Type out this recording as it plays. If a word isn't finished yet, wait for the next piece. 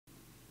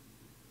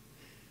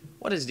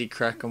What is the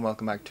crack, and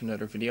welcome back to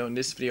another video. In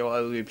this video I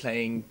will be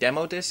playing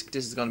Demo Disc.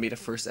 This is going to be the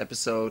first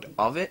episode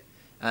of it,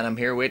 and I'm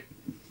here with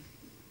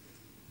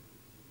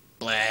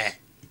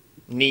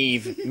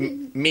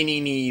Neve,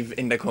 mini Neve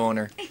in the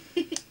corner.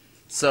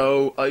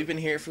 So I've been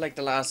here for like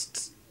the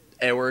last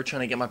hour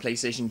trying to get my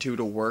PlayStation 2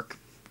 to work.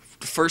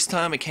 The first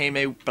time it came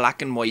out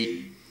black and white.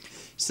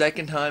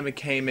 Second time it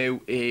came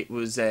out it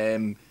was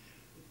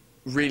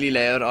really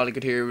loud. All I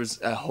could hear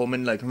was a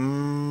humming like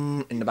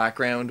in the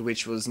background,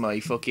 which was my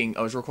fucking,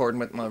 I was recording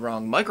with my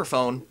wrong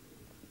microphone.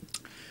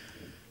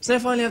 So now I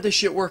finally have this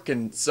shit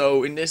working.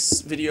 So in this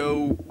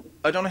video,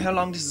 I don't know how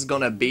long this is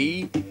gonna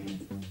be.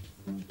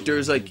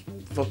 There's like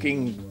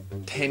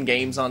fucking 10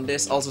 games on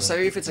this. Also,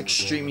 sorry if it's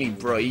extremely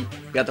bright.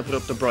 We have to put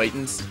up the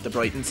brighten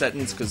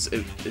settings because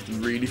it's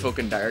really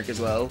fucking dark as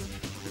well.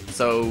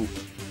 So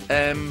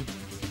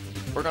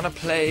we're gonna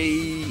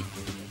play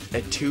a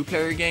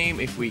 2-player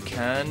game if we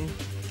can.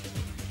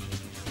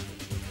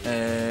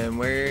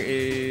 Where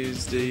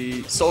is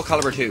the Soul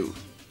Calibur 2?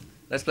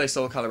 Let's play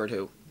Soul Calibur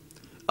 2.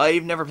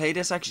 I've never played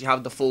this. I actually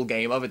have the full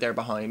game of it there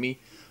behind me.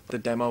 The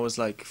demo was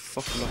like,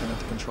 fuck looking at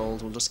the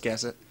controls, we'll just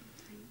guess it.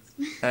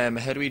 How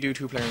do we do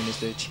 2-player in this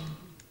bitch?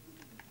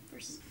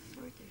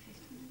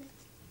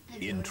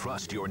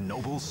 Entrust your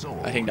noble soul.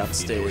 I think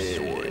that's the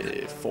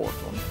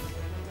 4th one.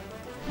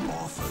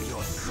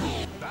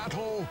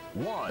 Battle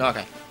 1.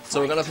 Okay, so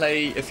we're gonna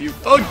play a few.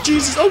 Oh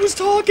Jesus, I was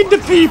talking to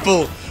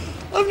people!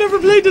 I've never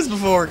played this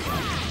before!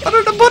 What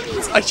are the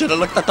buttons? I should have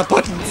looked at the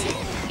buttons!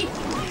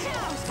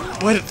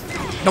 What?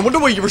 No wonder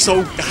why you were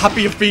so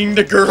happy of being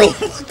the girl!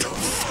 What the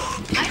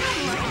fuck?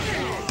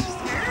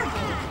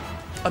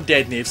 I'm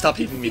dead, Neve. Stop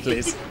hitting me,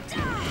 please.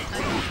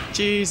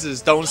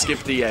 Jesus, don't skip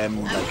the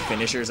like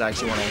finishers. I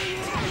actually wanna.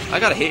 I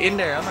got a hit in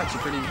there. I'm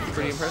actually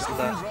pretty impressed with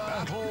that.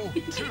 Battle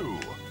 2.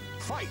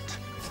 Fight.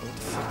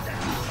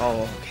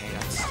 Oh, okay,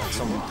 that's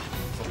some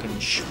fucking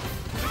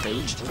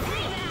staged.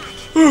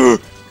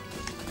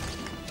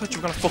 Thought you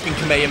were gonna fucking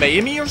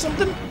Kamehameha me or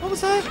something. What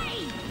was that?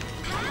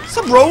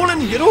 Stop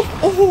rolling, you know?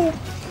 Oh,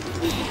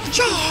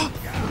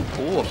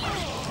 oh!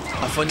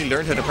 I finally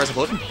learned how to press a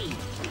button.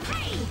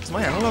 Is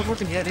my analog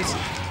working? Yeah, it is.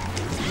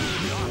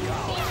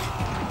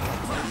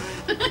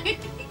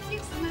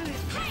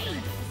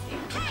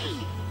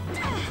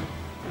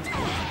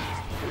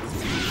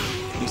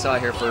 You saw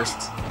it here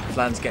first.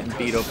 Flan's getting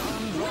beat up.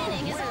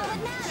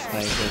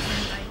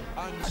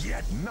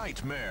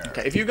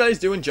 Okay, if you guys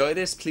do enjoy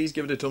this, please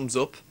give it a thumbs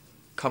up,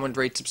 comment,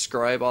 rate,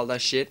 subscribe, all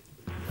that shit.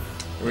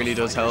 It really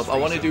does help. I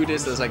want to do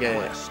this as like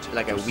a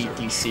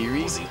weekly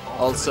series.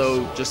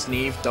 Also, just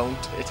Neve,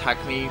 don't attack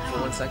me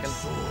for 1 second.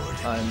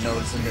 I'm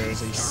noticing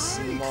there's a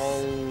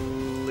small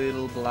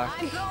little black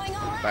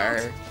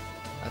bar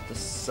at the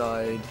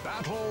side.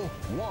 Battle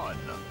 1.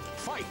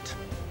 Fight.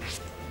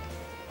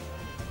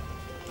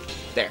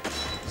 There.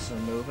 So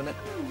moving it.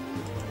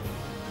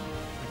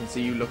 I can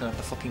see you looking at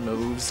the fucking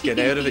moves. Get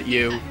out of it,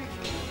 you.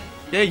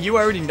 Yeah, you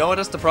already know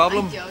that's the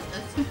problem.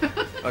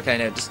 Okay,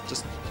 now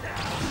just.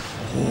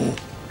 Oh.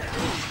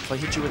 If I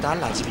hit you with that,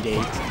 lads, you'd be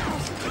dead.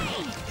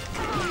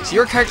 So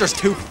your character's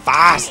too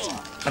fast,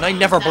 and I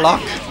never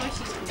block.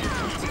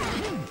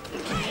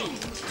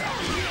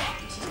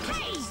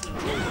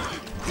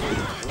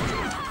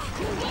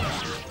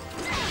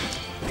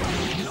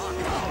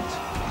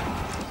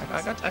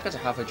 I got a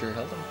half of your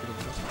health. I'm pretty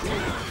close.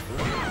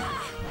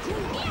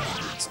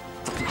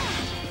 Fucking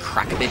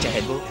crack a bitch a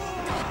headbutt.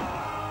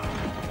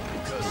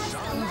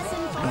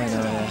 I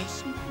know.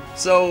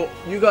 So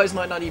you guys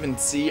might not even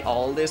see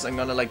all this. I'm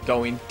gonna like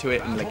go into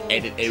it and like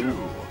edit out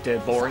the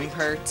boring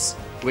parts,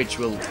 which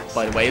will,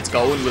 by the way it's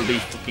going, will be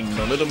fucking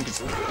none of them, because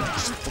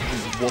just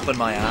fucking whooping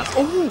my ass.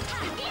 Oh!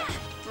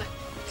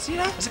 See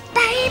that? It's like,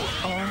 babe!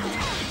 Oh.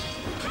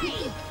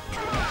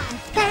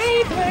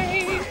 Babe!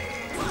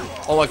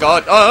 Oh my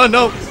god, oh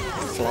no!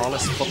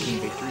 Flawless fucking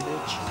victory,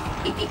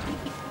 bitch.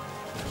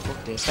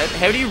 Fuck this.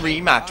 How do you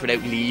rematch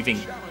without leaving?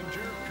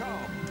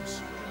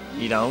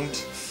 You don't?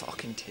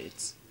 Fucking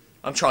tits.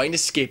 I'm trying to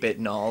skip it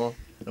and all.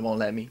 It won't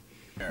let me.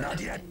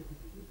 Not yet.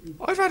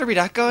 I'd rather be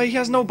that guy. He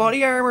has no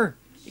body armor.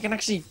 He can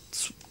actually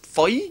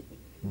fight.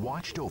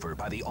 Watched over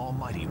by the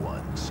almighty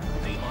ones,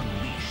 they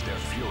unleash their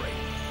fury.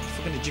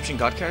 Fucking Egyptian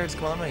god cards,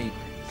 come on, mate.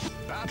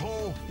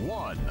 Battle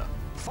 1.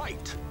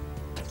 Fight.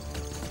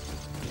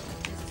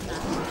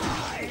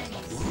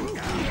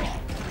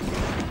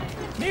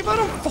 Maybe I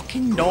don't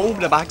fucking know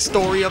the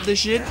backstory of this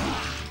shit.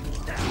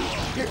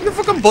 You're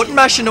fucking button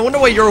mashing. No wonder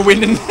why you're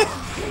winning.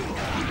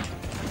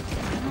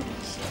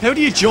 How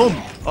do you jump?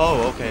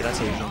 Oh, okay, that's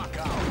how you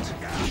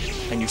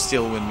jump. And you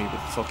still win me with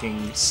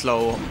fucking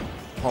slow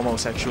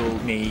homosexual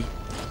me.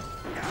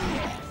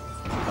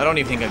 I don't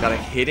even think I got a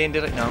hit in,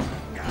 did I? No.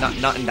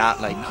 Not in that,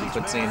 like,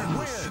 good scene.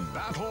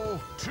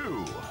 Battle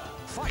 2.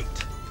 Fight.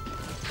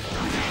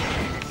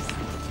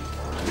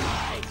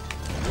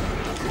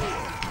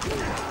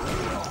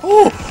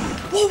 Oh!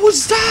 What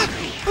was that?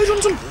 I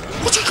done some.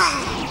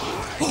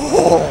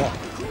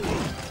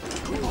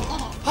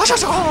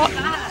 Oh!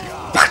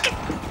 Back!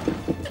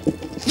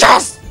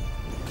 Yes!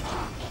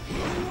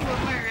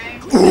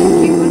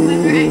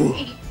 Ooh!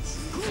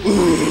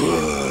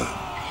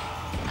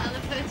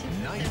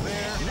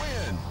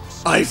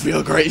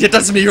 feel great. Yeah,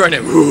 that's me right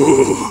now.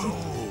 Ooh.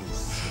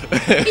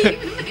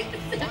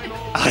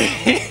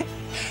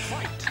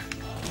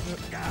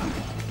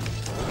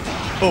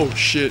 Oh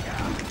shit.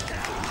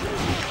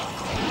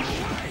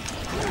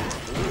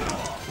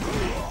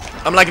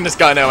 I'm liking this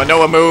guy now. I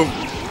know a move.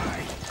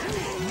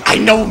 I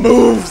know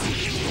moves.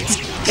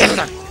 Kill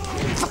her.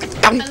 Fucking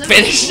don't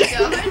finish.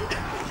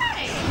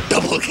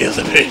 Double kill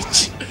the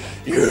bitch.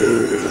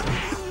 Yeah.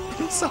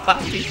 I'm so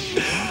happy.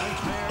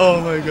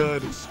 Oh my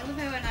god. I love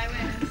how when I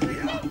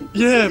win.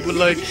 Yeah, but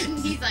like.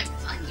 He's like,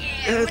 fuck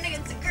yeah, I'm winning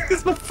against a girl.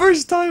 It's my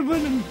first time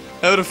winning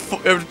out of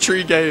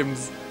 3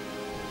 games.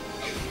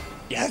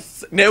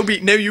 Yes. Now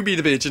you be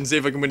the bitch and see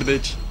if I can win the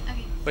bitch.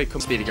 Okay. Wait,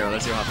 come be the girl.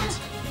 Let's see what happens.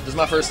 This is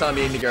my first time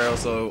being the girl,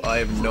 so I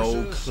have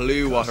no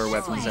clue what her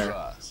weapons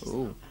are.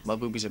 Oh, my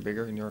boobies are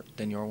bigger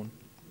than your one.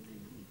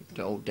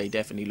 Oh, they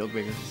definitely look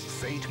bigger.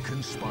 Fate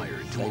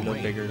conspired to They look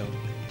await. bigger though.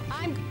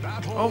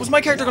 Oh, was my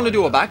character gonna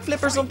do a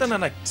backflip or something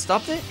and I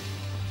stopped it?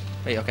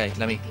 Wait, okay,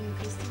 let me.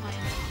 Increase the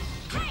volume.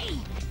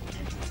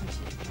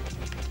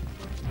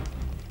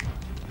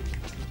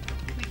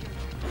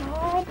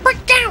 Oh,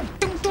 break down!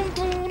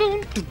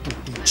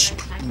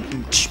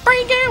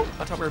 Break down!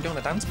 I thought we were doing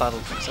a dance battle.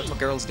 That's what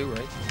girls do,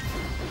 right?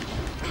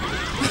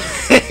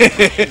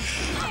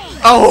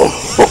 Oh!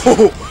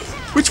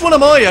 Which one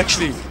am I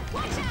actually?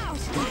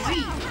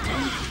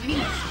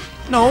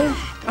 No,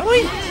 am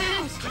I?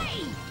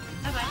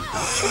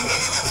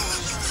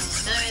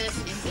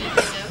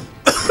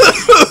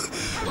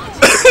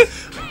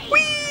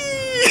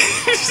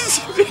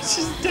 Bitch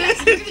is dead.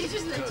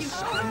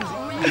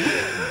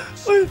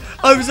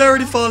 I was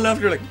already falling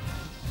after like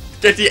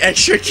get the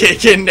extra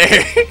kick in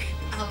there.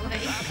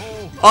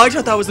 I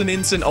thought that was an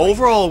instant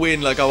overall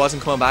win, like I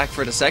wasn't coming back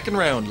for the second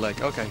round,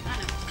 like okay.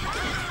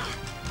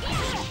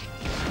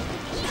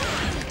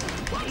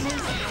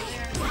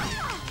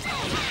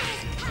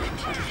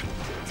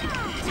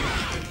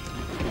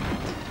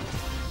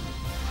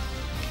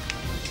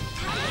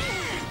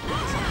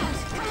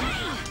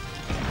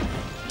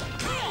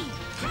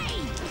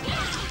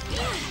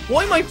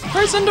 Why am I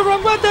pressing the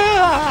wrong button?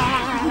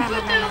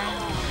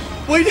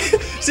 Wait,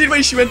 see the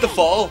way she went to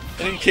fall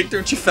and then kicked her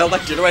and she fell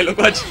back the other way, look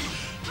watch.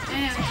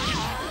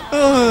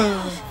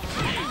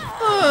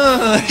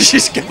 She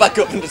just got back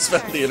up and just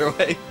fell the other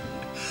way.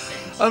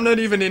 I'm not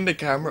even in the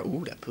camera.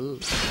 Ooh, that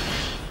pulls.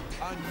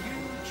 A new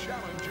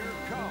challenger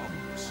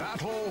comes.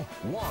 Battle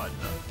 1.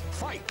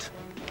 Fight.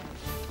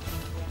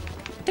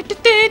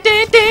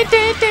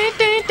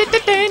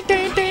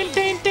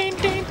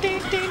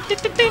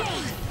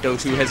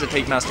 Those who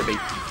hesitate masturbate.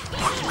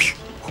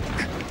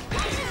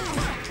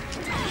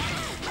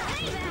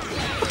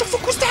 What the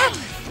fuck was that?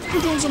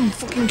 You're doing some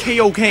fucking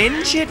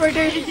Karaoke shit right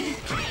there.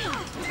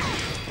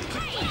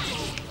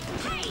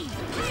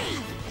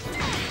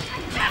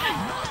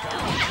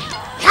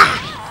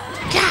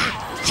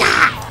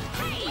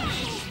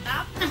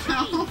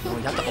 Oh,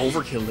 you have to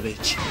overkill the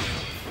bitch.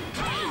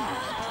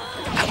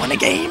 I won a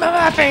game, I'm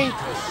happy.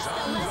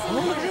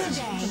 Oh my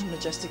god, she's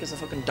majestic as a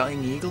fucking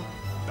dying eagle.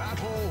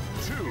 Battle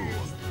 2.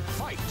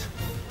 Fight.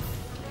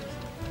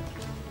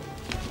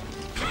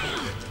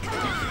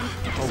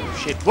 Oh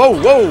shit. Whoa,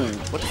 whoa!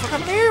 What the fuck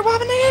happened here? What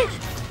happened here?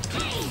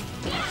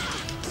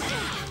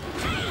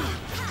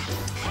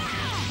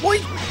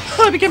 Wait!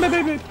 I became a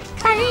Beyblade!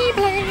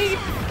 Beyblade!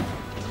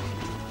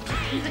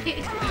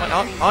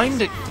 I'm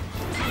the...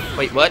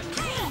 Wait, what?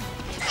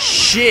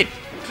 Shit!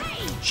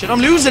 Shit, I'm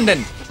losing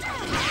then!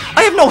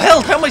 I have no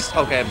health! How am I...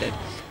 Okay, I'm dead.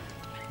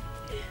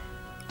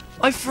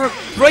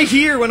 Right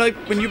here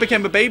when you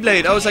became a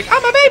Beyblade, I was like,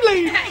 I'm a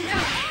Beyblade!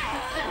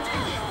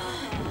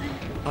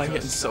 I'm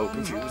getting so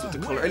confused with the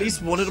color. At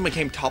least one of them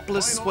became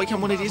topless. Why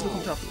can't one of these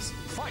become topless?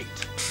 Fight.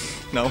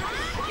 No.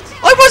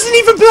 I wasn't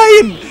even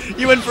playing!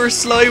 You went for a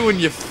sly one,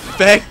 you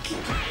feck.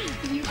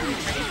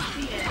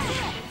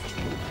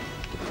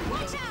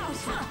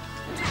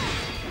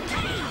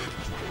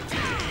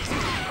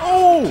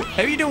 Oh!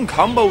 How are you doing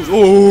combos?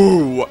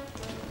 Oh!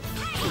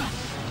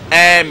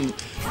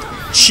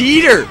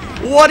 Cheater!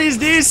 What is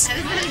this?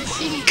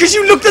 Because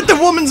you looked at the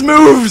woman's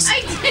moves!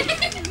 I did!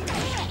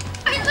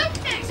 I looked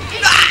at it!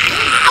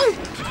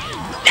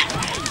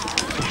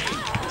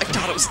 I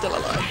thought I was still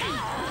alive.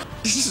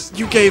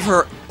 You gave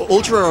her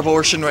ultra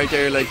abortion right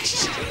there, like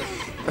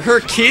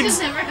her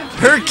kids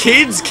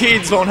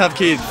won't have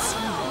kids.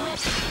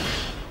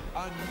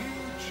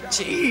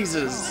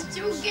 Jesus,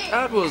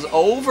 that was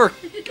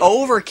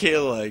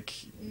overkill. Like,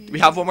 we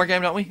have one more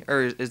game, don't we?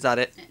 Or is that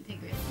it?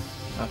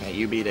 Okay,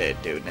 you beat it,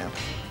 dude. Now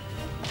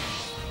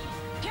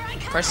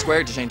press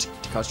square to change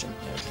the costume.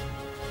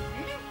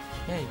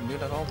 Yeah, you can do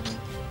that all the time.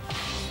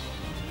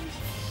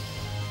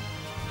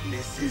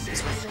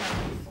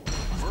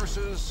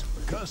 Versus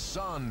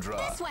Cassandra.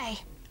 This way.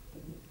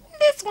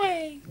 This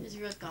way. There's a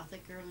real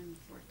gothic girl in the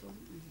fourth one.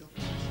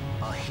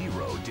 A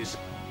hero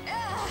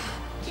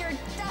You're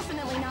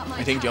definitely not my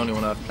I think the only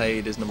one I've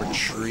played is number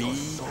 3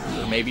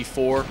 or maybe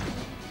 4,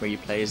 where you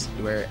play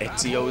where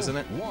Ezio is in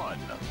it. 1.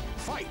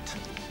 Fight.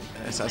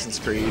 Assassin's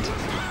Creed.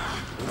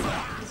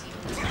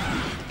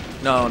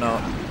 No,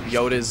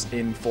 Yoda's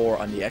in 4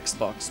 on the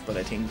Xbox, but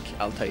I think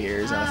Altair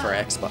is in it for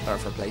Xbox or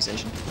for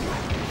PlayStation.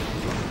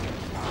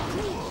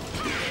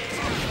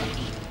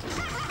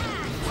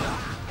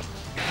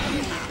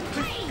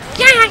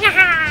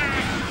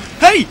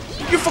 Hey!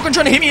 You're fucking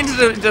trying to hit me into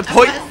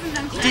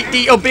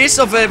the abyss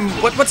of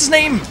what's his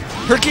name?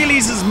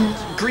 Hercules'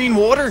 green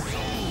water.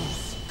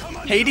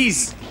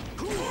 Hades.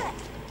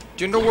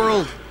 The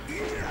underworld.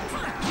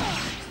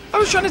 I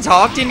was trying to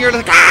talk to you and you're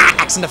like,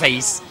 axe in the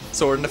face,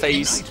 sword in the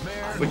face,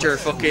 with your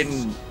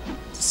fucking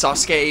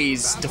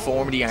Sasuke's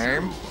deformity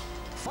arm.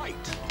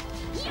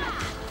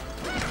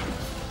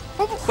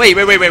 Oh, wait,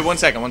 1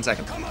 second.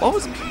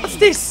 What's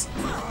this?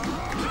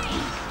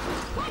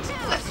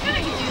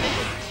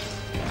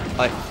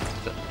 I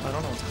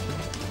don't know what's happening.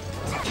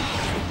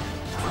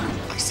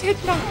 I said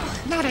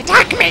not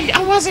attack me!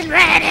 I wasn't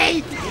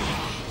ready!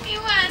 He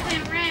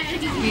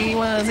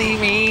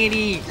wasn't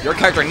ready. Your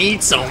character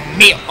needs some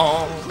meat.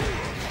 Oh.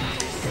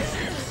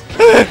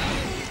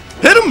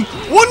 Hit him!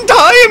 1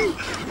 time!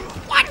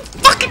 What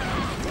fucking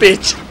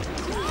bitch!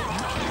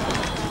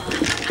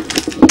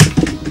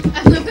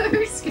 I love how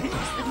her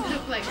skirts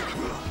look like.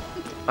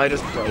 I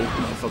just broke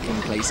my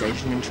fucking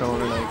PlayStation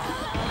controller, like.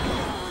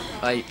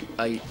 I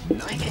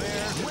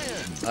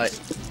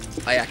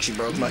actually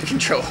broke my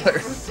controller.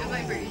 The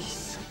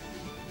vibration.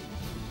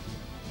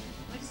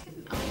 What is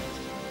getting eye?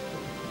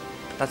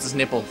 That's his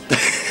nipple.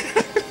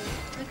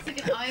 Looks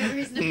like an eye over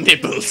his nipple.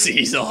 Nipple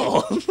sees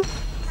all. It's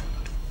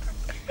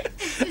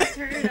his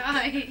third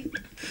eye.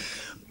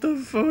 The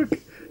fuck?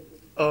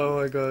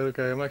 Oh my god,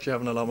 okay, I'm actually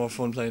having a lot more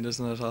fun playing this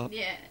than I thought.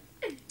 Yeah.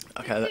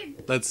 Okay,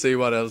 let's see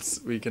what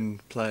else we can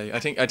play. I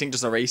think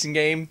just a racing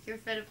game. You're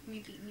fed up with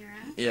me beating your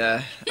ass?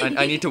 Yeah,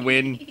 I need to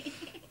win.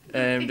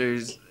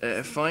 There's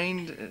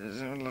find.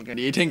 Look at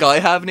you. Think I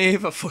have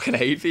Neve? I fucking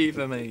hate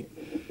FIFA, mate.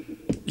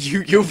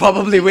 You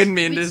probably win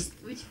me in this.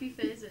 Which FIFA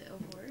is it?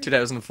 04?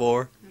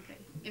 2004. Okay.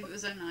 If it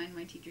was 09,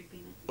 my teacher'd be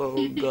in it.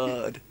 Oh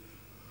god.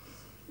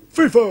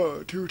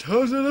 FIFA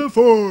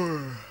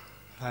 2004.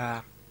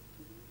 How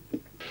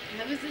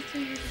was this 2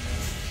 years ago?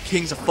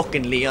 Kings of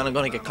fucking Leon. I'm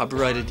gonna get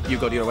copyrighted. You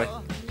go the other way.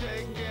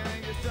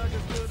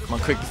 Come on,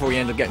 quick before we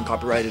end up getting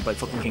copyrighted by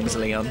fucking Kings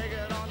of Leon.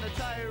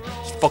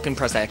 Just fucking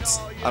press X.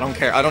 I don't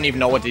care. I don't even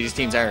know what these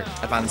teams are.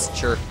 Advanced,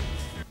 sure.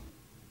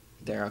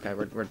 There. Okay,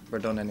 we're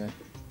done anyway.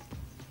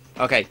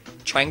 Okay,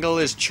 triangle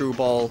is true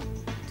ball.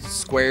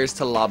 Squares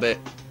to lob it.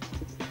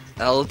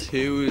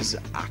 L2 is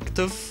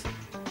active.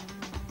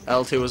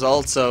 L2 is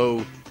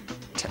also.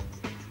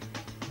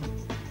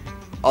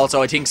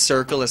 Also, I think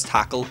circle is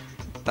tackle.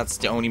 That's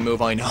the only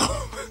move I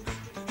know.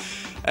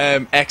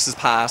 X is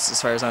pass, as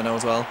far as I know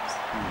as well.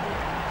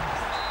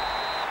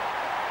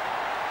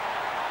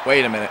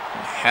 Wait a minute.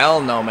 Hell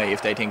no, mate,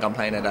 if they think I'm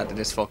playing it at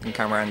this fucking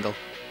camera angle.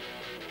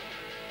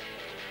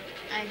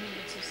 I think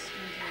it's just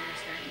until you're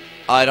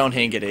starting. I don't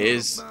think it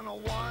is. Just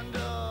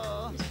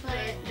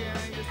play it.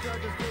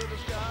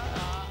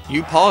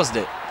 You paused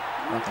it.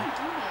 I Okay. don't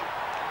do it.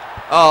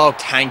 Oh,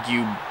 thank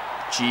you.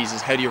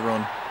 Jesus, how do you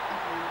run?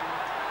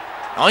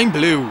 I'm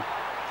blue.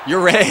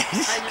 You're red. I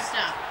just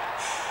stopped.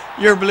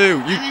 You're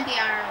blue. I meant the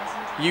arrows.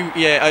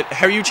 Yeah.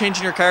 How are you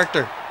changing your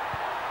character?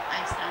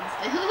 I stand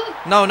still.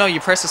 No. You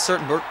press a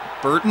certain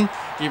button.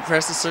 You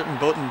press a certain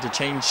button to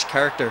change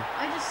character.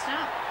 I just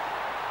stopped.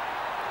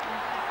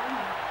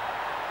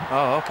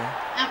 Oh, okay.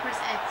 Now press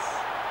X.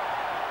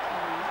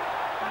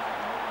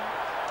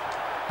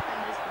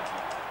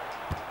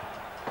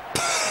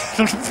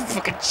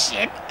 Fucking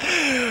shit.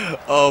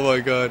 Oh my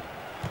god.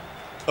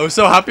 I was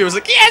so happy. I was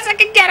like, yes, I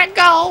can get a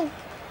goal.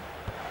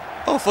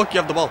 Oh fuck, you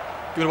have the ball.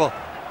 Give me the ball. I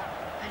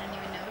didn't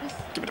even notice.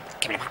 Give me the ball.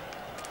 Give me the ball.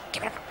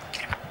 Give me the ball.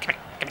 Give me the ball.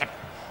 Give me the ball.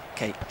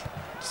 Okay.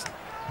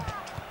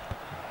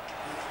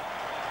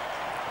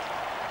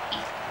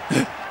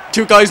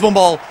 Two guys, one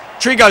ball.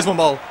 Three guys, one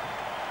ball.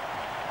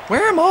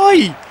 Where am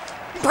I?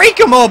 Break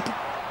him up.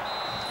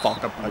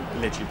 Fuck, I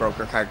literally broke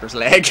your character's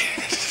leg.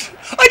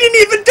 I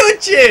didn't even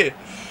touch it.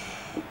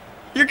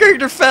 Your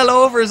character fell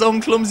over his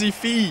own clumsy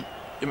feet.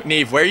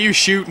 Neve, where are you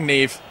shooting,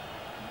 Neve?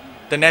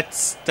 The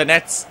net's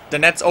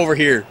over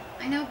here.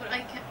 I know, but I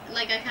can't.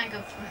 Like I can't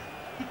go for it.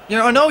 You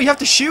know, no, you have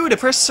to shoot it.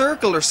 Press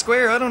circle or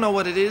square. I don't know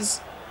what it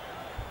is.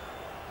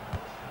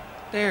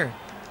 There.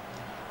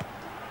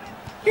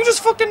 You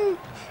just fucking.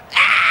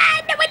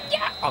 Ah, no,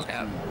 okay,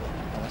 I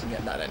wasn't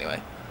getting that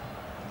anyway.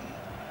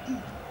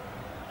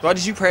 What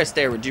did you press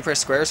there? Did you press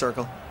square or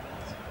circle?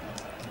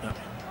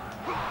 Okay.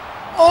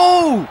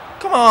 Oh,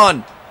 come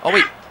on. Oh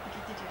wait.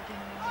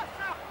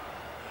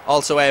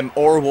 Also,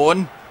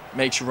 R1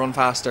 makes you run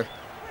faster.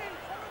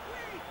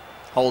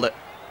 Hold it.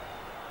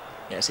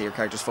 Yeah, see, your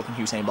character's fucking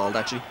Usain Bolt,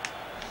 actually.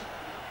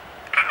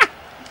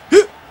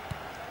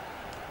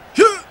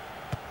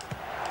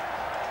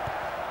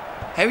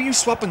 How are you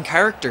swapping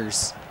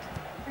characters?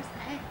 Press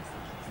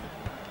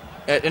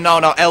X.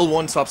 No,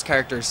 L1 swaps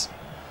characters.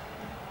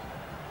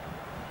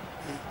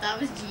 That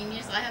was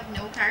genius. I have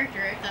no character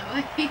out that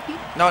way.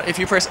 No, if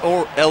you press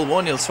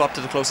L1, you'll swap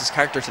to the closest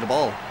character to the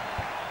ball.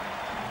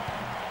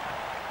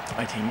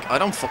 I think. I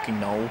don't fucking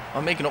know.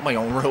 I'm making up my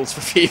own rules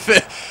for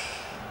FIFA.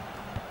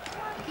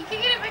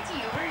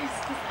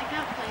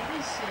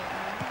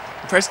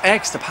 press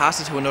X to pass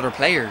it to another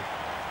player.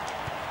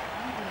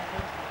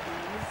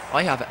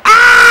 I have it.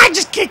 Ah! I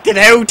just kicked it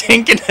out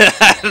thinking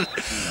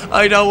that.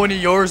 I know one of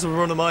yours was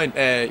one of mine.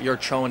 You're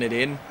throwing it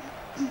in.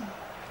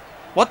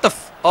 What the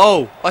f...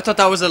 Oh, I thought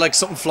that was like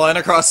something flying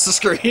across the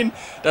screen.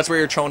 That's where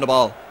you're throwing the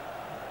ball.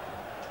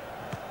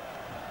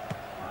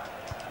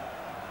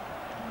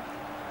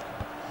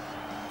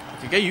 I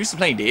could get used to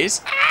playing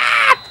this.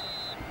 Ah!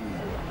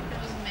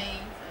 That was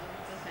me,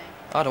 so it's okay.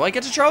 Oh, do I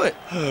get to throw it?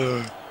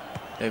 There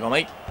you go,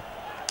 mate.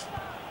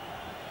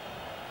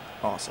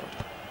 Oh, sorry.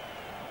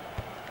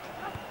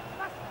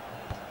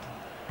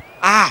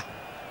 Ah!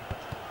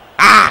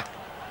 Ah!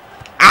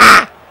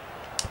 Ah!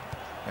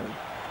 There we...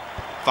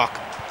 Fuck.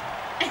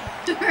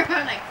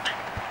 We're like,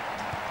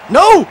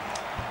 No!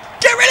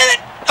 Get rid of it!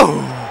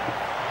 Oh!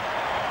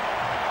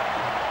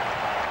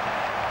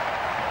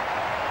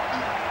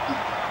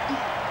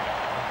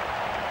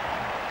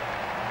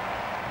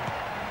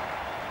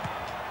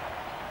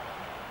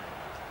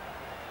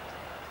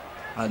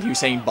 And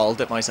Usain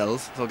Bolt it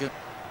myself. Fuck it.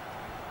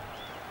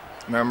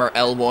 Remember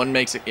L1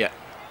 makes it... Yeah.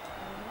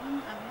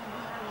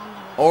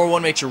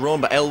 R1 makes you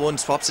run, but L1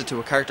 swaps it to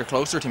a character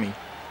closer to me.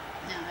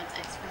 no, it's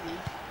X for me.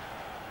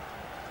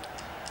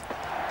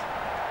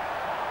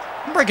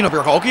 I'm breaking up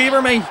your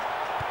goalkeeper, mate.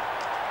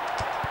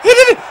 Hit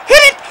it!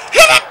 Hit it!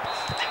 Hit it!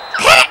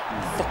 Hit it!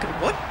 Fucking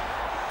what?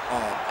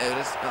 Oh, out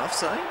of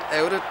offside?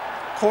 Out of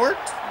court?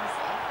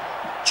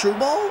 True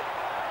ball?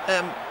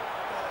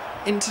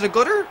 Into the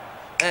gutter?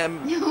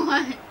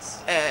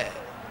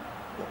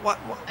 What?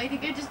 What? I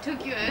think I just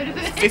took you out of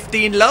it.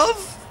 15 love?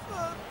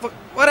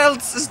 What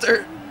else is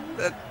there?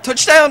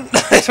 Touchdown!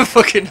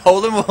 Fucking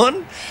hole in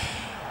one.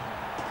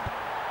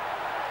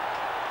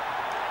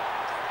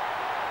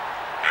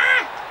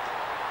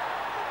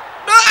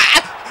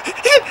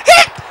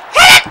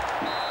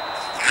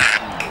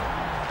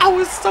 I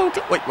was so...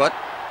 Wait, what?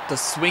 The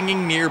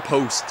swinging near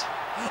post.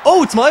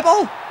 Oh, it's my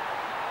ball!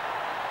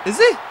 Is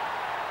it?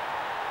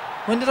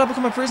 When did I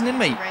become a prison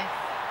inmate? Right.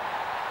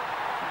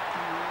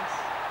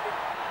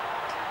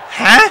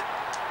 Huh?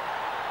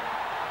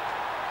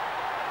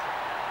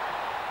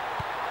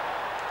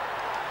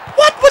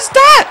 What was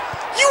that?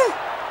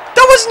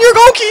 That wasn't your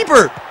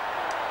goalkeeper!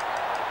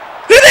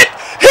 Hit it!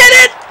 Hit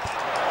it!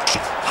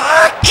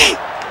 Fuck!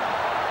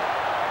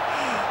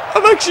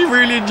 I'm actually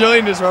really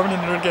enjoying this. We're having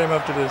another game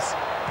after this.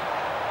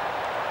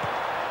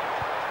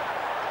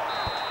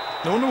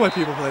 No wonder why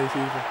people play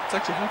FIFA. It's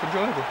actually half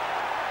enjoyable.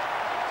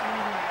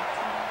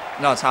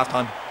 No, it's half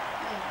time.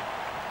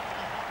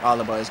 All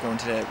the boys go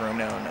into the room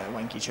now and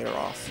wank each other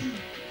off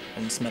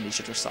and smell each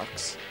other's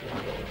socks.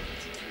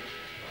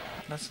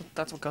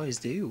 That's what guys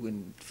do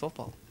in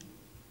football.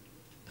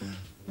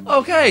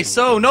 Okay,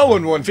 so no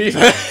one won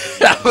FIFA.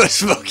 That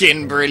was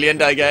fucking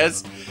brilliant, I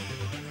guess.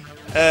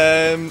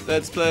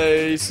 Let's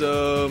play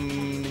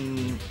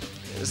some...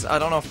 I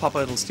don't know if Pop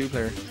Idol's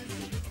 2-player.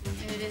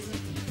 It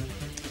isn't.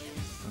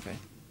 Okay.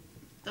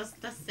 Does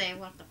say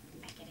what the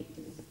fuck it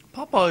is.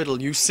 Pop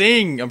Idol, you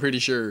sing, I'm pretty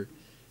sure.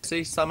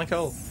 See, Sam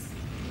McCall.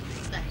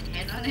 The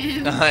head on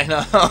him. I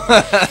know.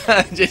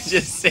 Did you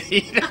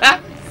see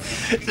that?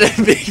 The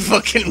big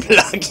fucking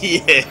blocky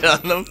head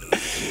on him.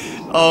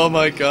 Oh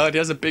my god, he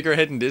has a bigger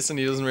head than this and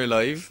he doesn't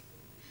realize.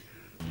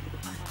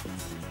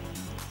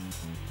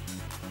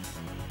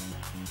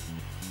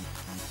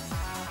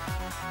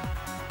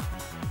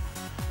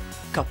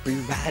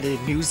 Copyrighted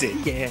music,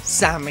 yeah.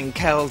 Simon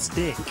Cowell's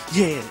dick,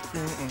 yeah.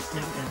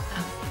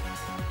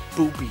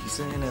 Boobies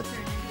in it.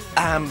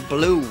 I'm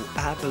blue,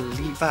 I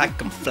believe I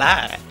can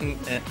fly.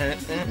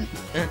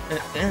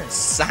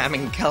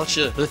 Simon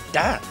Culture,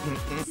 that.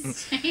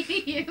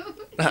 You.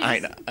 I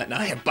know, and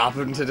I am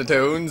bopping to the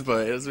tones,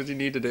 but that's what you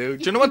need to do.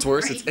 Do you know what's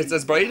worse? It's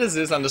as bright as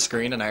this on the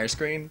screen and our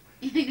screen.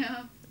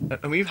 I know.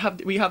 And we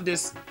have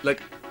this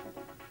like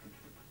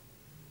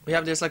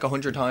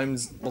 100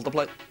 times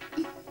multiplied.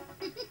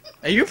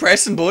 Are you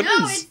pressing buttons?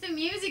 No, it's the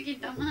music, you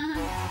dumbass.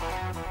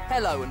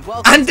 Hello and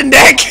welcome. And the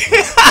neck!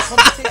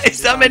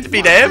 Is that meant to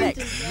be them?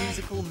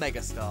 Musical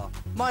megastar.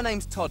 My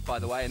name's Todd, by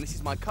the way, and this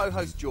is my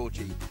co-host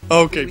Georgie.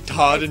 Okay,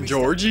 Todd and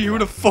Georgie. Who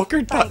the fuck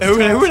are Todd?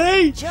 Who are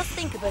they? Just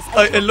think of us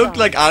as It your looked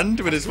like friends.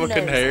 Ant with his Who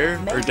fucking knows, hair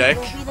maybe or you'll deck.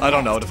 be the I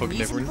don't know next the fucking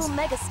musical difference.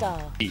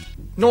 megastar.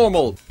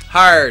 Normal,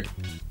 hard,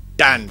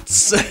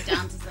 dance. And the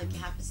dance is like you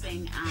have to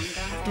sing and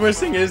dance. The worst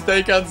thing is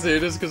they can't see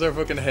this because our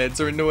fucking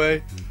heads are in the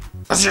way.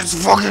 That's just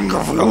fucking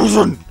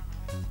confusing.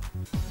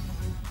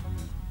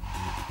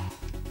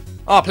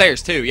 Oh,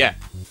 players too, yeah.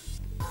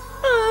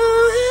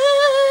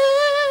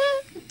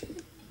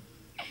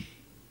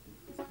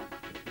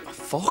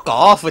 Fuck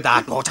off with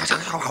that.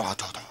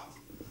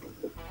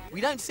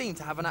 We don't seem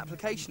to have an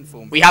application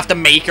form. We have to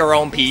make our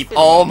own people.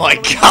 Oh my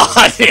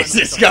god, this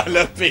is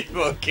gonna be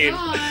fucking.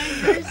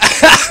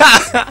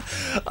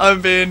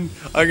 I'm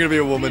gonna be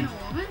a woman.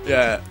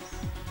 Yeah.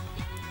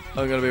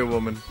 I'm gonna be a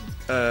woman.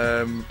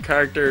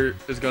 Character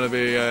is gonna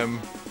be,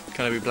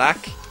 can I be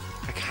black?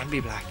 I can be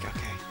black, okay.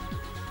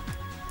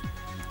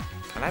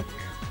 Can I?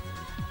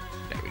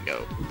 There we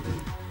go.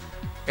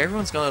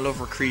 Everyone's gonna love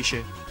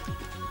Recretia.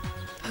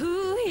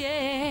 Ooh,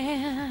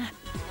 yeah.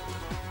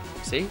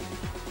 See?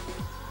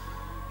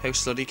 How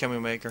slutty can we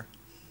make her?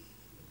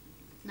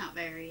 Not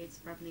very. It's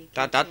probably.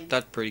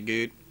 That's pretty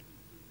good.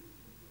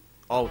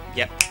 Oh,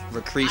 yep.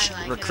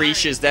 Recretia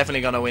like is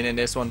definitely gonna win in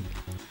this one.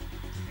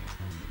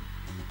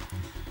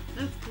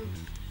 That's cool.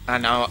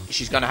 And now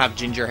she's gonna have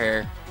ginger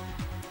hair.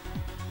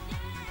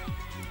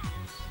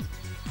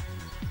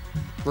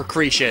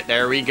 Recretia,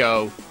 there we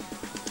go.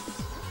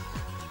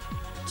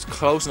 It's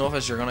close enough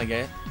as you're gonna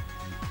get.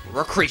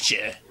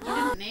 Recretia. You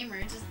didn't name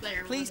her, just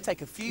there. Please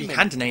take a few You minutes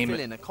can't to name fill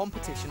it. in a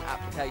competition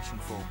application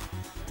form.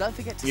 Don't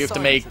forget to You have to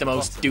sign make at the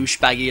most bottom.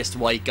 douchebaggiest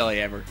white guy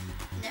ever.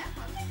 Yeah,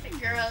 I'll take the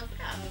girls.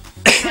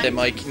 Go. The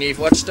mic, Neve,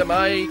 watch the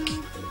mic.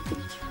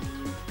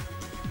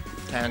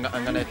 Okay, I'm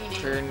gonna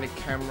turn the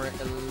camera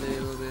a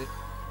little bit.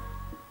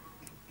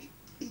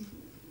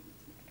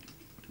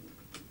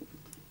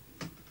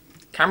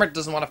 Camera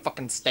doesn't want to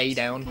fucking stay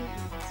down.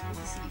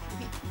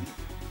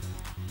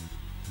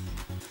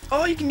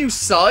 Oh, you can do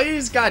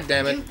size? God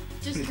damn it. You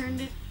just turned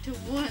it to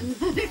 1.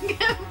 How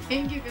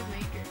big you can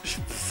make her.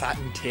 Fat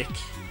and tick.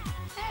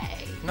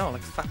 Hey. No,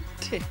 like fat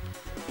tick.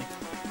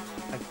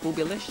 Like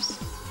boobylicious.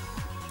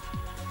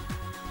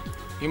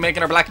 You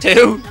making her black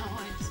too? No, I just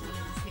wanted to see.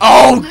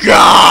 Oh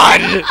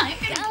God! I'm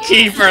gonna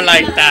Keep her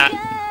like that.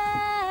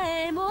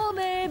 Time, oh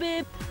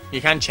baby.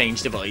 You can't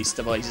change the voice.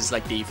 The voice is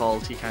like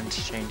default. You can't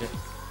change it.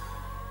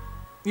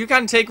 You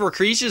can't take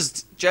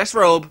Recretia's dress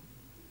robe.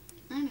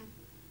 I know.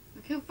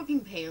 Look how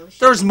fucking pale she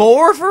There's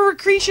more for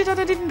Recretia that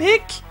I didn't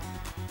pick.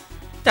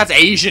 That's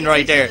Asian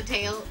right there. The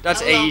tail.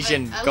 That's I love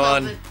Asian. it. I Go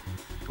love on. it.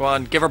 Go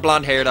on. Give her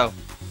blonde hair though.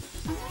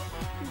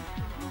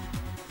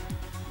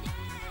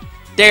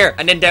 There,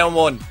 and then down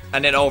one,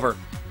 and then over.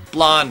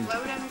 Blonde. Why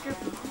would I make her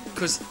blonde?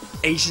 Because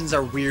Asians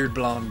are weird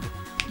blonde.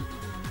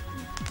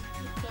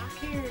 Black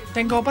hair.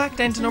 Then go back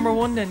then to number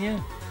 1 then,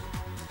 yeah.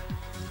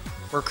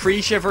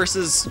 Recretia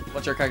versus...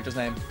 What's your character's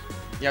name?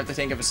 You have to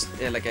think of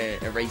like a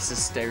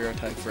racist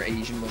stereotype for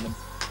Asian women.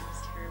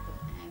 That's terrible.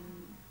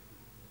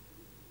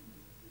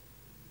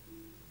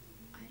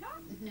 I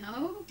don't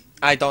know.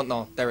 I don't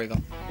know. There we go.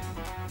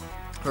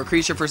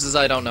 Recretia versus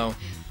I don't know.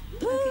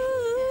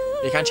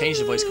 You can't change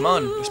the voice. Come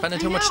on. You're spending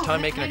too much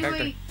time making a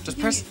character. Just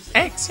press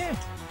X, yeah.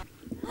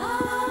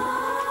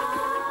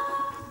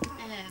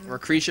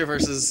 Recretia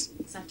versus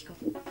Sachiko.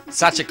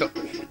 Sachiko.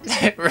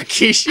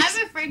 Recretia.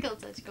 I'm afraid called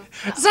Sachiko.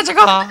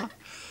 Sachiko.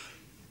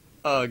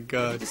 Oh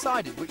god.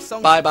 Decided which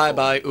song. Bye bye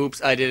bye. Oops,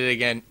 I did it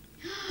again.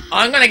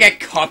 I'm gonna get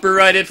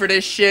copyrighted for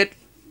this shit.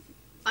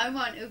 I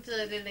want Oops,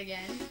 I Did It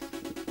Again.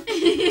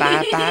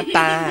 Bye bye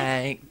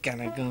bye.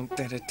 Gonna go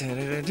da da da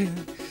da da.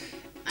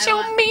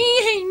 Show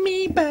me, hate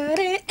me, but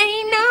it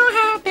ain't no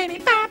how, baby.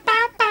 Bye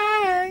bye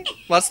bye.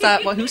 What's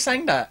that? What? Who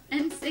sang that?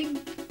 And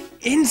sing.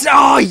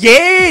 Oh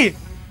yeah!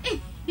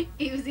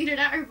 It was either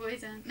that or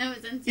Boyzone. No, it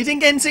was NSYNC. You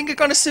think NSYNC are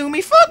gonna sue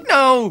me? Fuck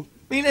no!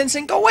 Me and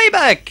NSYNC go way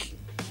back.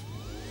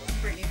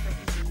 Britney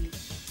fucking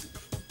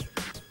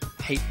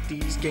Hate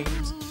these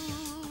games,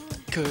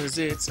 cause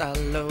it's a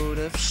load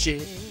of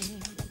shit.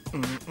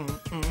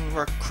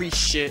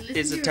 Recretia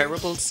is a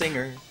terrible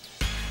singer.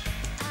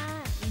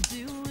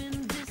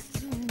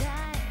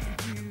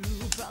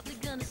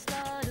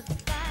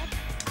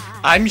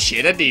 I'm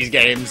shit at these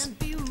games.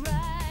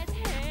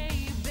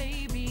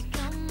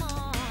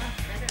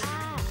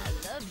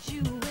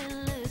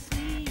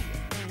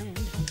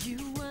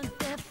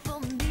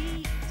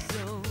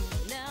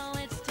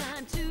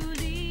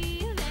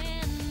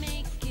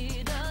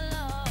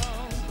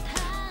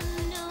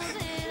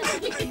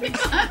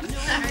 I'm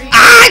sorry.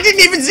 Ah, I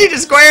didn't even see the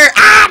square.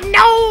 Ah,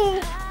 no!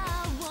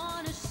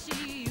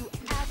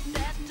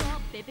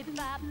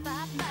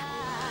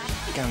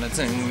 Gonna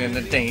sing in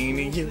the day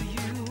to you.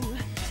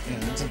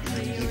 Gonna sing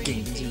in the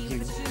game to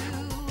you.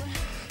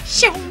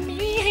 Show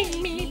me, hate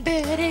me,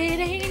 but it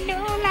ain't no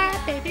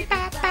lie, baby.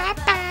 Bye, bye,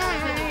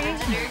 bye.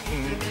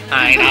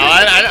 I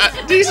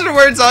know. These are the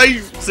words I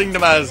sing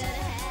them as.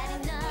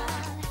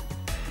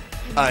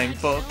 I'm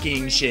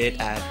fucking shit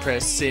at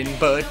pressing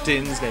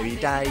buttons, baby.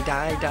 Die,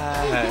 die,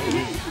 die. I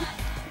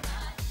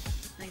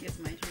think it's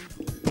my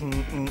turn.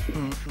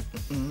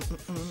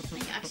 I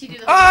can actually do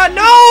the Oh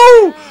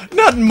no!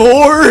 Not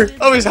more!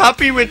 I was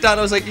happy with that.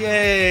 I was like,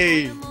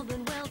 yay!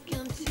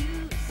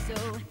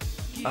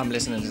 I'm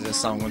listening to this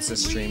song once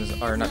this stream is,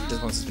 or not,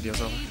 just once this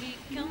video's over.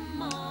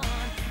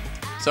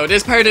 So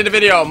this part of the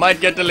video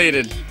might get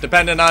deleted,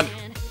 depending on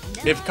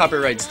if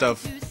copyright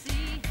stuff.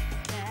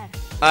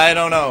 I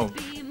don't know,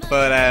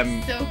 but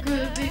So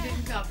good they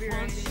didn't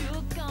copyright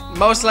it.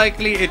 most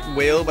likely it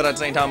will. But at the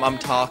same time, I'm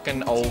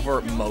talking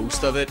over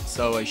most of it,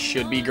 so I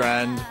should be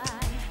grand.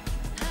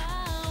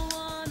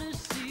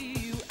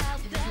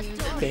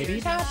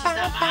 Baby,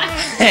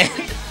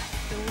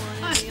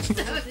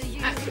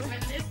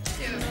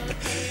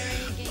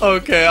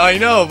 okay, I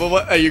know, but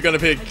what are you gonna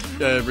pick?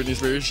 Britney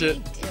Spears shit?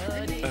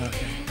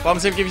 Okay. Bomb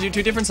Sim gives you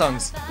 2 different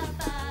songs.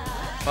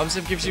 Bomb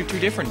Sim gives you 2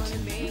 different.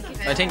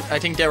 I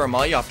think there were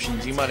my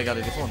options. You might have got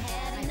a different one.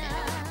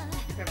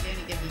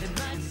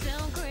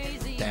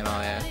 Damn,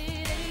 oh yeah.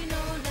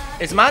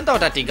 It's mad though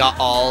that they got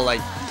all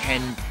like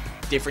 10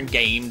 different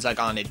games like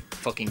on a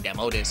fucking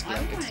demo disc. I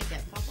Like, would want it's- to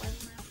get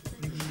Popeyes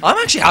now. I'm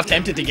actually half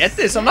tempted to get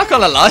this. I'm not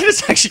gonna lie,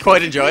 it's actually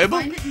quite enjoyable.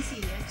 Find it and see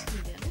the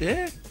extra bit.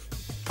 Yeah.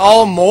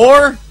 Oh,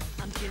 more?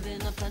 I'm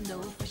giving up, I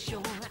know for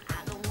sure.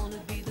 I don't wanna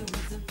be the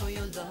reason for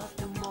your love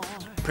no more.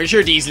 Pretty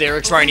sure these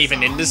lyrics weren't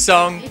even in the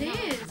song. It is.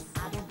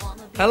 I don't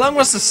wanna be How long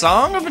was the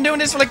song? I've been doing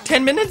this for like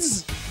 10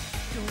 minutes.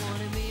 don't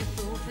wanna be a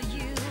fool for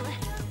you.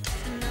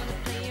 Another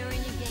player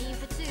in your game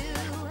for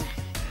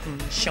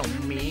two. Show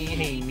me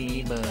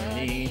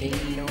anybody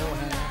they know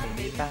how to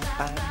be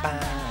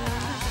bye.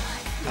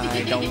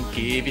 I don't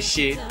give a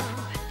shit.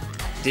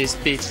 This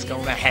bitch is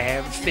gonna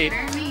have a fit.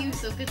 Jeremy, you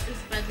suck at this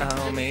bed.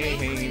 Oh,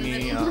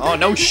 me. Oh,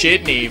 no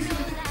shit, Neve.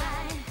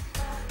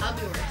 I'll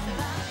be worse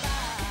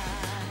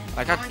though.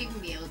 I I got won't even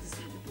be able to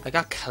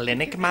see.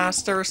 Clinic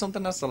Master or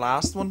something. That's the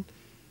last one.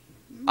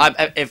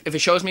 If it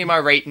shows me my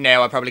rating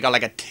now, I probably got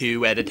like a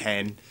 2 out of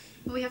 10.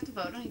 But we have to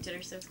vote on each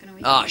other, so it's gonna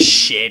wait. Oh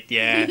shit,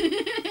 yeah.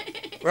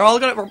 We're all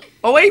gonna.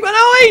 Oh wait.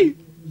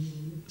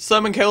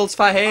 Simon Cowell's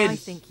fat I head.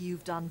 think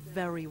you've done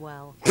very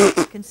well.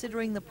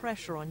 Considering the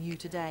pressure on you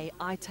today,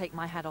 I take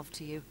my hat off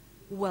to you.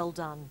 Well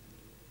done.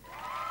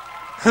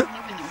 I don't even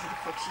know who the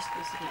fuck she's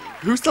supposed to be.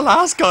 Who's the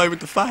last guy with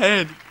the fat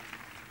head?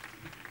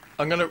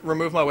 I'm gonna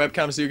remove my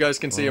webcam so you guys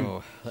can see him.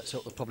 Oh, let's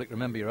hope the public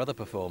remember your other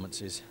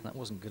performances. That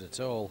wasn't good at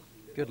all.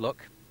 Good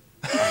luck.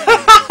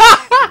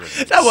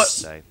 That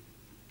was Day.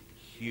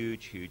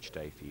 Huge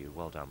day for you.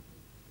 Well done.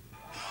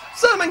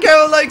 Simon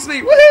Cowell likes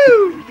me.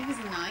 Woohoo! He was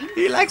 9.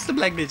 He likes the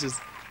black bitches.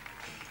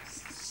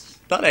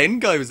 That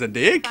end guy was a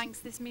dick. Thanks,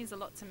 this means a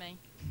lot to me.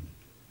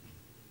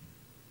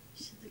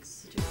 She looks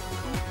such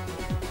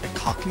a A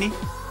Cockney.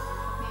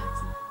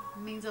 accent.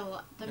 It means a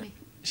lot to me.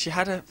 She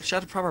had a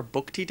proper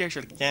book teeth there. She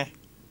was like, yeah.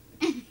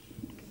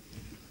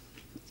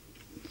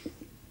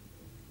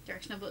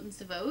 Directional buttons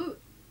to vote.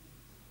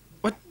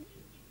 What?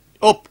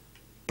 Up.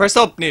 Press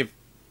up, Niv.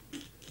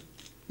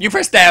 You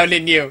pressed down,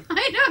 didn't you?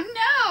 I don't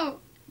know.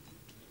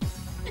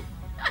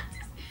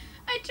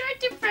 I tried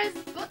to press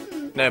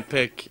buttons. No,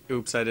 pick.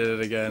 Oops, I did it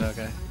again.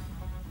 Okay.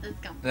 Let's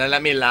go. Now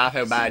let me laugh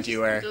how bad you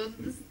were.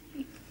 Buttons.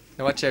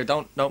 Now watch out.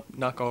 Don't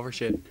knock over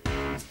shit.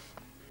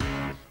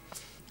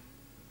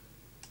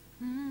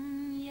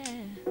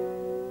 Yeah.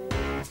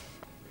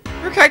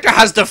 Your character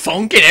has the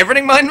funk and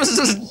everything. Mine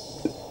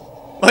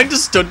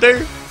just stood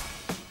there.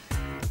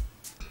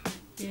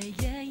 Yeah.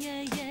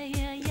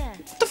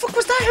 What the fuck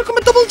was that? How come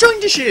I double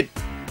joined the shit? I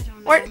don't know.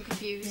 What? I'm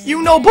confused.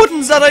 You know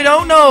buttons that I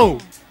don't know.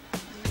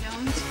 I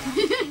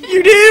don't.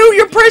 You do.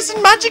 You're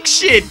pressing magic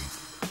shit.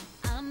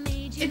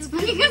 It's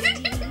funny because I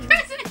didn't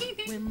press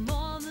anything.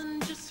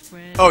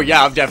 Oh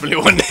yeah, I've definitely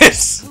won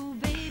this.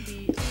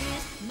 You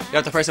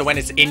have to press it when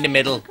it's in the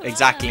middle.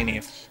 Exactly,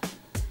 Neve.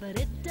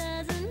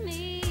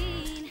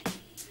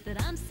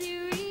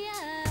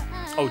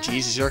 Oh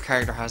Jesus, your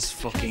character has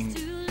fucking.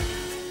 Voice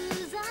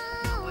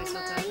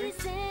whatsoever. I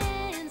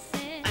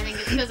think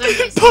it's because I'm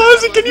used to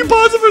Pause the it. Can you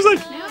pause it for a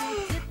sec?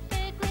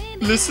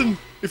 No. Listen,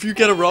 if you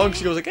get it wrong,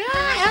 she goes like,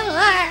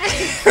 ah.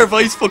 Her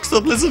voice fucks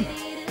up. Listen.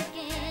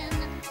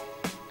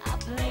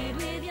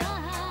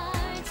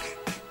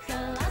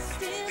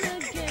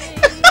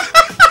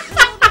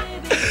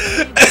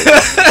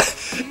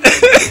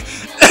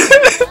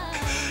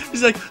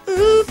 He's like,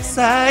 oops,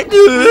 I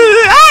do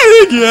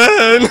it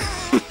again.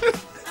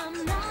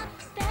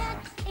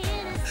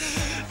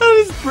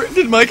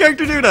 Did my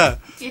character do that?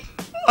 Yeah.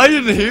 I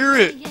didn't hear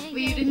it. But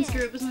you didn't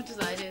screw up as much as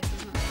I did.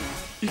 It's not bad.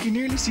 You can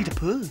nearly see the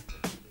pull.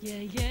 Yeah.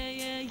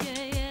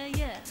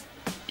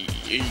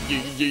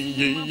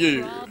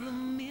 Yeah.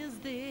 Problem is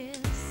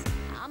this,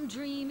 I'm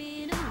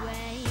dreaming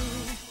away.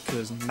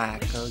 Cause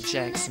Michael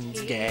Jackson's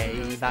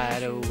gay, by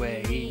the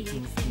way.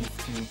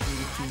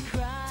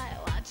 Cry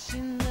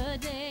watching the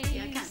day.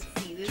 Yeah, I can't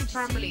see this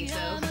properly, so.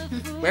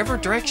 Wherever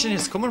direction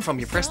is coming from,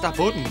 you press that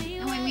button.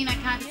 No, I mean I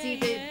can't see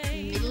the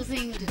middle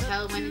thing to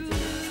tell when it's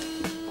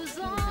in the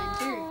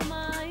center.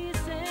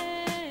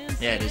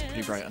 Yeah, it is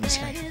pretty bright on the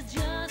screen. It's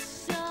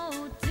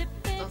also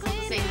the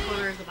same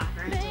color as the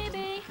background. So it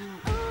doesn't-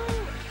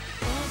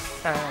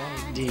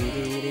 I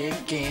did it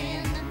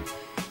again.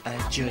 I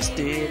just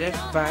did it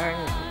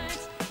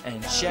first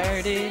and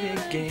shared it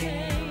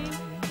again.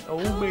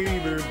 Oh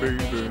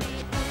baby.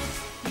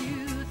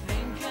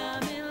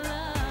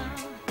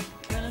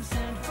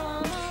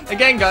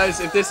 Again, guys,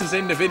 if this is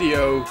in the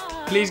video,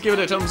 please give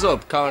it a thumbs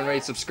up, comment,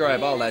 rate,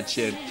 subscribe, all that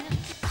shit.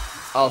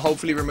 I'll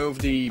hopefully remove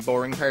the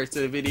boring parts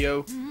of the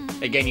video.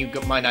 Again, you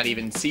might not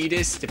even see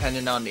this,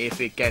 depending on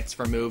if it gets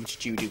removed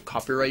due to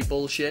copyright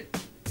bullshit.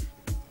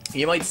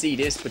 You might see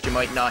this, but you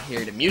might not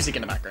hear the music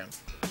in the background.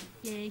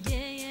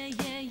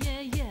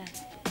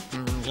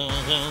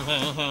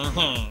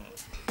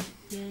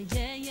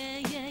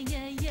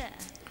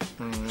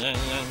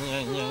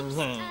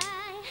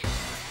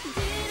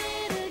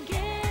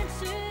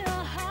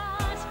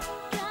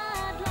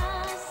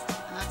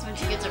 And that's when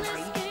she gets it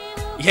right.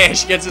 Yeah,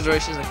 she gets it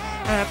right. She's like,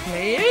 I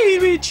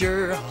played with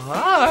your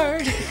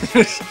heart.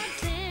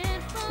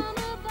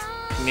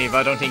 Neve,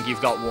 I don't think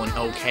you've got one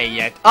okay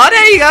yet. Oh,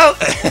 there you go.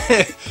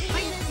 I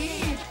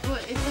did,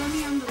 but it's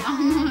only on the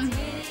long one.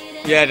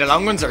 Yeah, the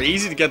long ones are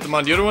easy to get them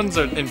on. The other ones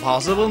are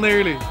impossible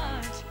nearly.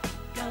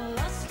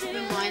 Keep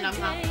in mind, I'm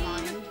half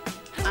blind.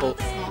 I'm Oh.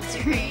 the small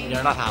screen.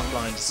 You're not half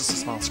blind, it's just a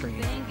small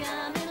screen.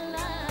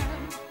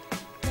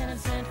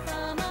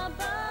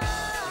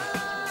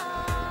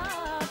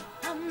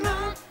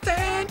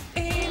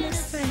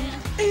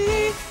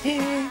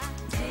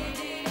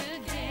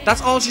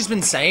 That's all she's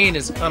been saying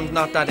is, I'm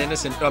not that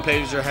innocent. I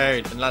played with your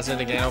heart. And last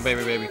night again, oh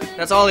baby, baby.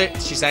 That's all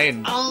she's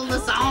saying. All the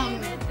song.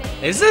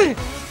 Is it?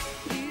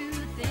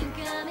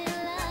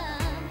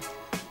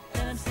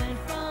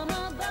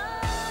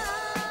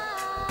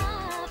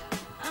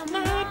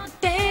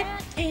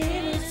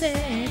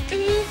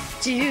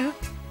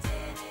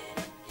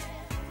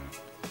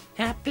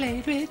 I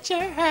played with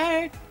your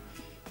heart.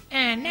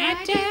 And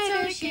I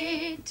took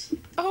it.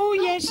 Oh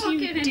yes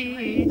fucking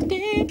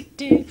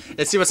did.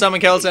 Let's see what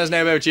Simon Cowell says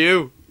now about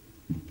you.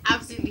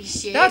 Absolutely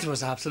shit. That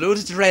was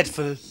absolute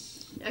dreadful.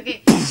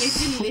 Okay, you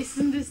have to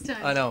listen this time.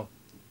 I know.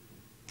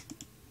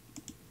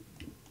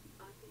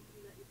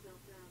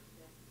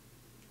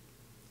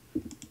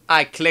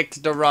 I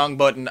clicked the wrong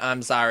button.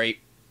 I'm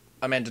sorry.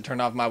 I meant to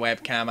turn off my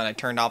webcam and I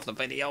turned off the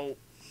video.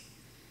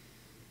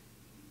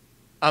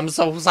 I'm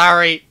so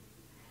sorry.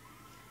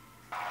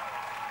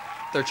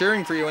 They're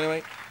cheering for you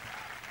anyway.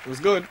 It was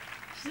good.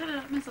 She said I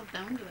let myself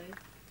down today.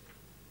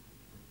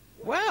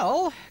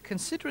 Well,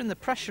 considering the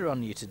pressure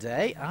on you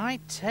today, I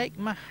take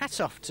my hat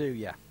off to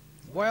you.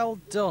 Well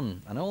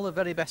done, and all the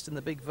very best in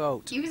the big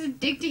vote. He was a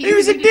dick to you. He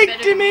was a did dick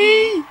better to than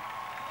me.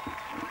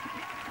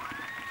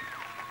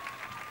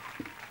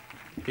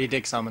 Be a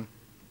dick, Simon.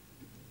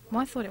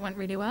 Well, I thought it went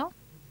really well.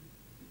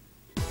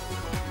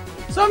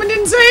 Simon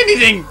didn't say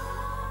anything.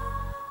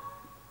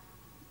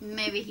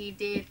 Maybe he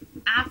did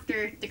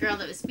after the girl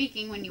that was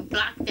speaking when you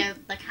blocked out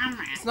the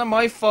camera. It's not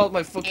my fault.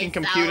 My fucking It's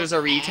computer's a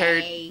retard.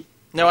 okay.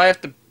 No, I have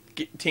to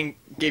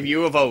give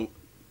you a vote.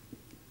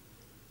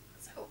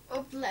 So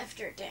up, left,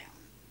 or down?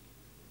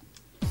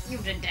 You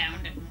did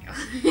down,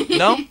 didn't you?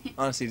 No,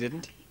 honestly,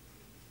 didn't.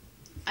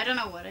 I don't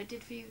know what I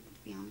did for you,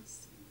 to be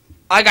honest.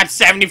 I got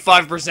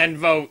 75%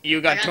 vote.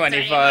 You got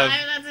 25.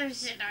 That's some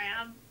shit I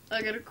am.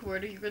 I got a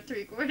quarter, you got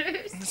 3/4.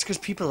 That's because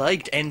people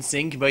liked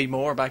NSYNC way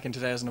more back in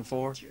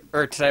 2004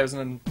 or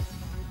 2000.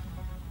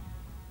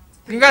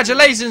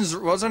 Congratulations!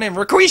 What's her name?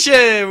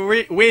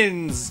 Raquisha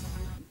wins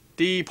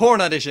the porn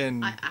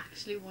audition. I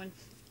actually won.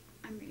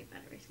 I'm really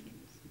bad at racing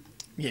games.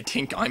 You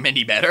think I'm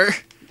any better?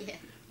 Yeah.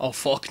 Oh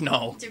fuck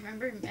no. Do you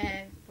remember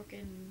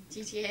fucking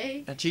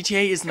GTA?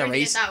 GTA isn't a Trying to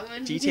race. get that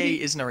one. GTA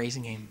isn't a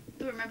racing game.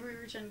 Do you remember we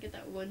were trying to get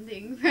that one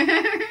thing?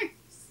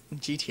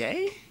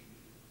 GTA?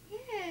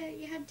 Yeah,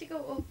 you had to go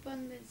up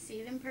on the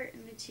ceiling part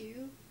in the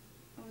tube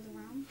over the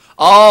ramp.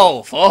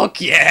 Oh fuck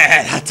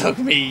yeah! That took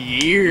me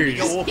years.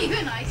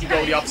 Even I You tried.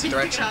 go the opposite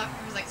I picked it direction. up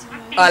and was like,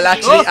 "Smack I'll it."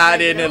 actually Oh!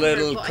 add in a Over,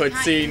 little but I can't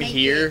cutscene make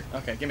here. it.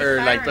 Okay, give me or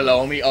like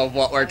below me of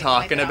what we're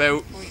talking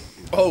about.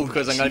 Oh,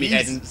 because I'm gonna be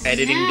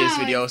editing this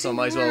video, so I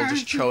might as well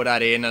just throw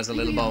that in as a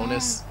little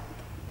bonus.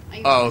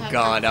 I Oh have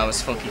god, that to-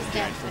 was fucking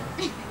dreadful.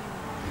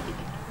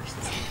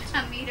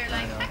 And me, they're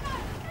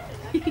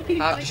like,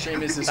 How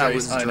extreme is this That race?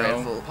 was I know.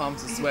 dreadful.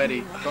 Palms are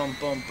sweaty. Bum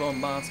bum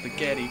bum on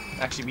spaghetti.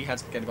 Actually, we had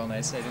spaghetti ball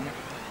yesterday, didn't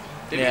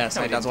we? Yeah,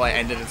 so that's why I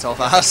ended it so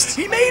fast.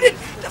 He made it!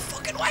 The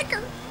fucking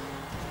wanker!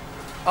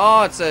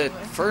 Oh, it's a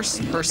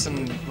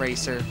first-person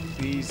racer.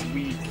 These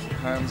weak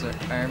arms are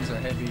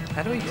heavy.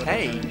 How do we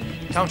play?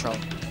 Control.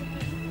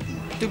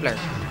 Doubler.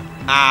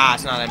 Ah,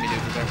 it's not letting me do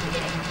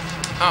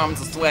doubler.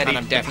 Arms are sweaty. And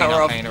I'm definitely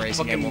not playing a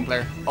racing game one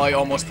player. I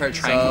almost played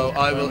Triangle. So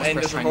I will end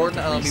this recording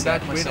and I'll be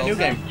back with a new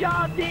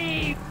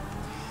game.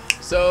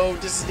 So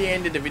this is the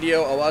end of the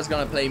video. I was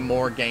gonna play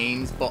more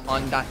games, but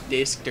on that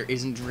disc there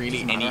isn't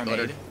really any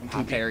other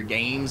two-player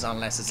games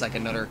unless it's like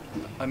another.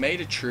 I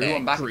made it through.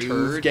 I'm back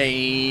third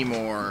game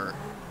or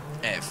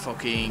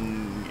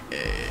fucking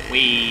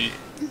Wii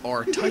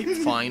or Type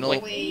Final.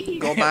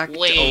 Go back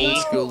to old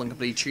school and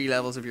complete 3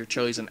 levels of your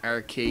choice in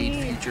arcade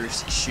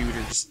futuristic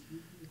shooters.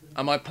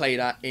 I might play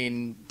that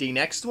in the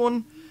next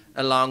one,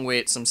 along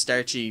with some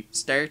Starsky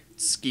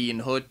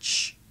and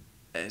Hutch,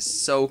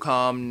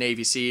 SOCOM,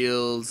 Navy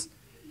SEALs,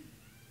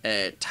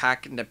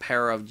 TAC and the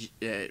Power of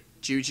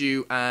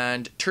Juju,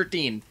 and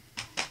 13.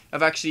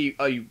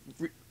 I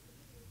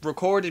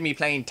recorded me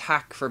playing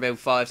TAC for about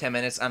 5-10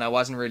 minutes, and I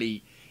wasn't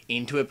really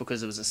into it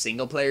because it was a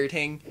single player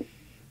thing.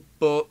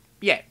 But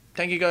yeah,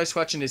 thank you guys for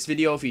watching this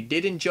video. If you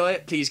did enjoy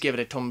it, please give it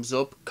a thumbs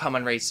up,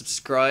 comment, rate,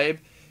 subscribe.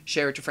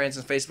 Share it to friends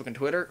on Facebook and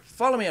Twitter.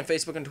 Follow me on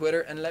Facebook and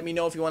Twitter, and let me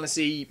know if you want to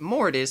see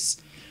more of this.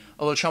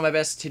 I will try my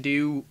best to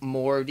do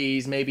more of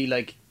these, maybe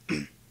like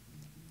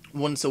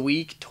once a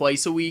week,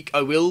 twice a week.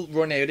 I will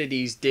run out of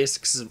these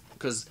discs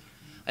because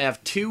I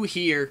have 2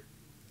 here.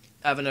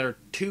 I have another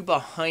 2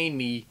 behind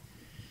me.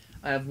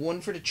 I have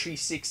 1 for the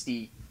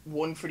 360,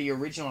 1 for the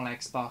original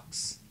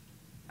Xbox,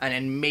 and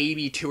then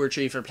maybe 2 or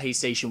 3 for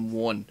PlayStation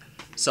 1.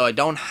 So I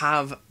don't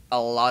have a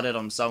lot of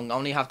them, so I'm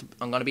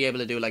gonna be able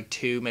to do like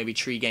 2, maybe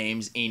 3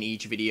 games in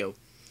each video.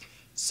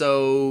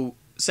 So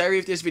sorry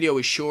if this video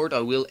is short. I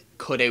will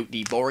cut out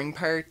the boring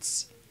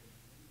parts.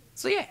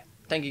 So yeah,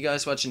 thank you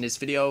guys for watching this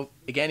video.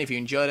 Again, if you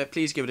enjoyed it,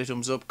 please give it a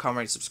thumbs up,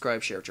 comment,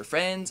 subscribe, share with your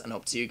friends, and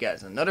hope to see you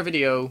guys in another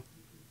video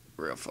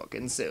real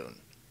fucking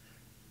soon.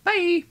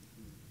 Bye!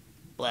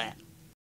 Blah.